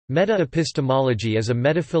Meta-epistemology is a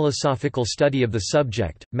metaphilosophical study of the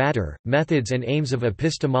subject, matter, methods and aims of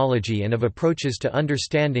epistemology and of approaches to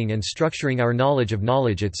understanding and structuring our knowledge of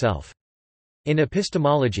knowledge itself. In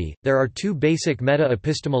epistemology, there are two basic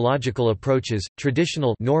meta-epistemological approaches,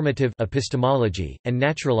 traditional normative epistemology, and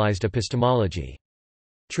naturalized epistemology.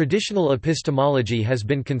 Traditional epistemology has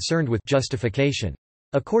been concerned with justification.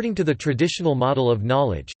 According to the traditional model of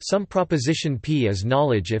knowledge, some proposition P is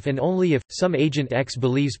knowledge if and only if some agent X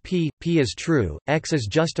believes P is true. X is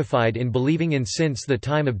justified in believing in since the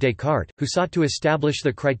time of Descartes, who sought to establish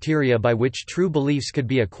the criteria by which true beliefs could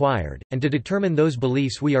be acquired, and to determine those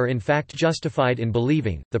beliefs we are in fact justified in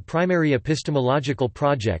believing. The primary epistemological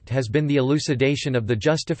project has been the elucidation of the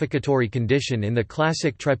justificatory condition in the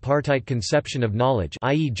classic tripartite conception of knowledge,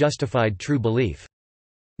 i.e., justified true belief.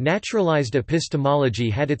 Naturalized epistemology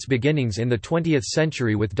had its beginnings in the 20th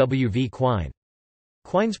century with W. V. Quine.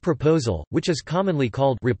 Quine's proposal, which is commonly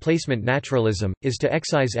called replacement naturalism, is to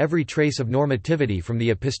excise every trace of normativity from the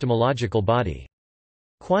epistemological body.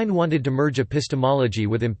 Quine wanted to merge epistemology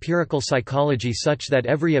with empirical psychology such that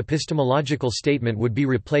every epistemological statement would be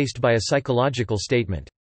replaced by a psychological statement.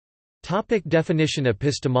 Definition: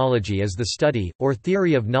 epistemology is the study, or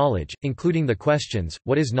theory of knowledge, including the questions,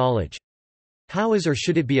 what is knowledge? How is or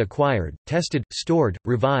should it be acquired, tested, stored,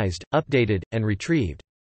 revised, updated, and retrieved?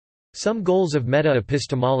 Some goals of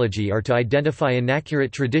meta-epistemology are to identify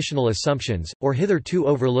inaccurate traditional assumptions, or hitherto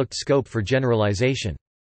overlooked scope for generalization.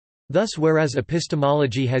 Thus, whereas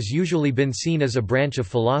epistemology has usually been seen as a branch of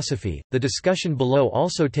philosophy, the discussion below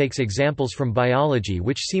also takes examples from biology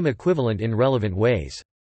which seem equivalent in relevant ways.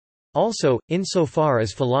 Also, insofar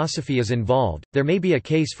as philosophy is involved, there may be a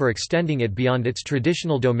case for extending it beyond its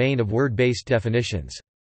traditional domain of word-based definitions.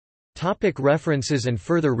 References and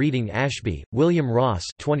further reading: Ashby, William Ross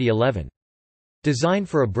 2011. Design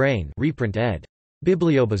for a Brain, reprint ed.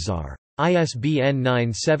 Bibliobazar. ISBN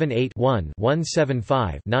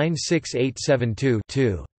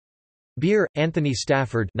 978-1-175-96872-2. Beer, Anthony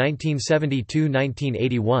Stafford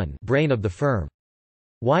 1972–1981 Brain of the Firm.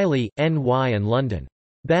 Wiley, N. Y. and London.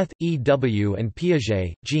 Beth, E. W. and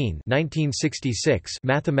Piaget, Jean 1966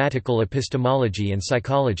 Mathematical Epistemology and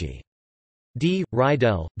Psychology. D.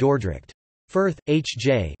 Rydell, Dordrecht. Firth, H.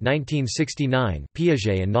 J. 1969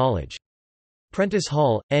 Piaget and Knowledge. Prentice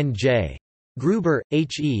Hall, N. J. Gruber,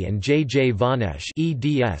 H. E. and J. J. Vonesh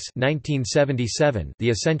eds. 1977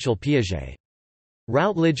 The Essential Piaget.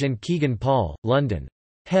 Routledge and Kegan Paul, London.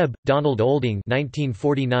 Hebb, Donald Olding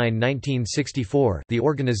 1949–1964 The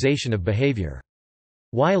Organization of Behavior.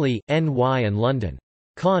 Wiley, N. Y. and London.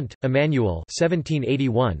 Kant, Emmanuel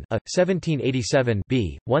 1781, 1787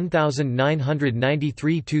 b.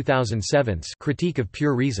 1993–2007 Critique of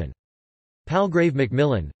Pure Reason. Palgrave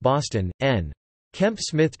Macmillan, Boston, N. Kemp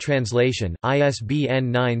Smith Translation,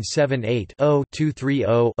 ISBN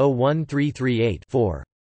 978-0-230-01338-4.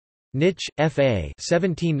 Nitsch, F. A.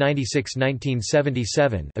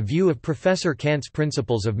 1796–1977 A View of Professor Kant's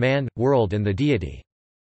Principles of Man, World and the Deity.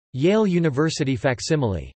 Yale University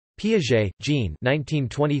Facsimile. Piaget, Jean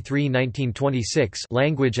 1923–1926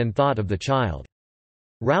 Language and Thought of the Child.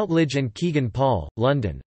 Routledge and Kegan Paul,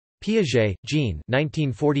 London. Piaget, Jean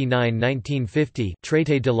 1949–1950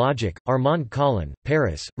 Traité de logique, Armand Collin,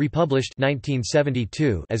 Paris, republished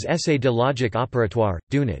 1972 as Essai de logique opératoire,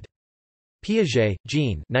 Dunod. Piaget,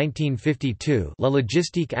 Jean 1952 La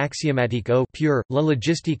logistique axiomatique au pure, la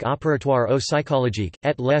logistique opératoire au psychologique,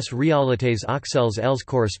 et les réalités auxquelles elles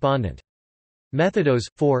correspondent. Methodos,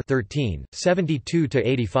 4 13,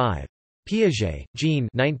 72–85. Piaget, Jean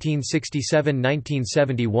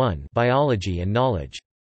 1967–1971 Biology and Knowledge.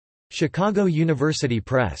 Chicago University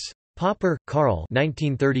Press. Popper, Karl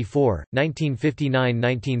 1934,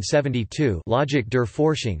 1959–1972 Logique der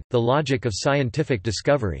Forschung, The Logic of Scientific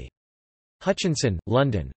Discovery. Hutchinson,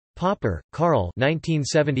 London. Popper, Karl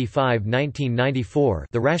 1975–1994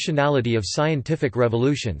 The Rationality of Scientific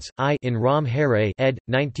Revolutions, in Ram Hare ed.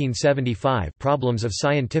 1975 Problems of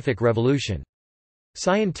Scientific Revolution.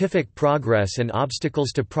 Scientific Progress and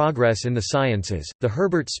Obstacles to Progress in the Sciences, The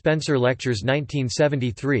Herbert Spencer Lectures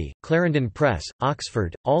 1973, Clarendon Press,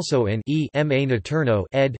 Oxford, also in E. M. A. Naterno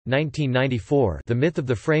ed. 1994 The Myth of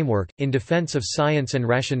the Framework, In Defense of Science and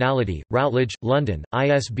Rationality, Routledge, London,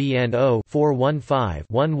 ISBN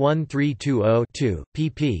 0-415-11320-2,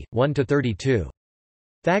 pp. 1–32.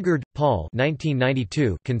 Thagard, Paul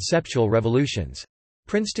 1992 Conceptual Revolutions.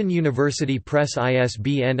 Princeton University Press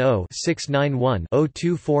ISBN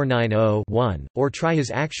 0-691-02490-1, or try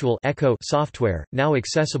his actual Echo software, now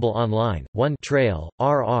accessible online. 1 Trail,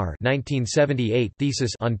 R.R. 1978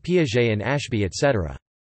 thesis on Piaget and Ashby etc.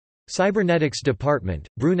 Cybernetics Department,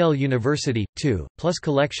 Brunel University, 2, plus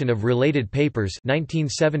collection of related papers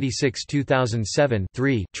 1976–2007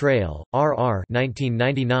 3 Trail, R.R.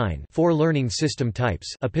 1999 4 Learning System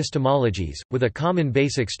Types Epistemologies, with a Common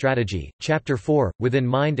Basic Strategy, Chapter 4, Within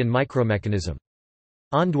Mind and Micromechanism.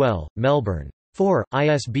 Ondwell, Melbourne. 4,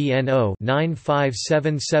 ISBN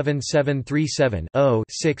 0-9577737-0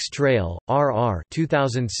 6 Trail, R.R.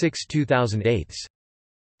 2006–2008.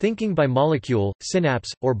 Thinking by Molecule,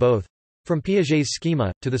 Synapse, or Both. From Piaget's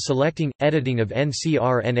Schema, to the Selecting, Editing of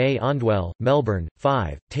NCRNA. Ondwell, Melbourne,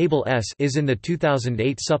 5. Table S is in the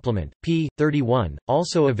 2008 supplement, p. 31,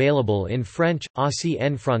 also available in French, Aussi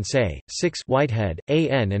en français. 6 Whitehead, A.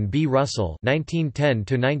 N. and B. Russell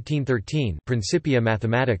 1910–1913 Principia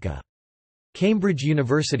Mathematica. Cambridge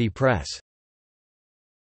University Press.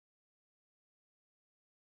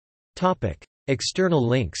 External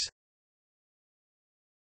links.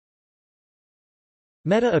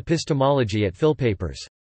 Meta-epistemology at Philpapers.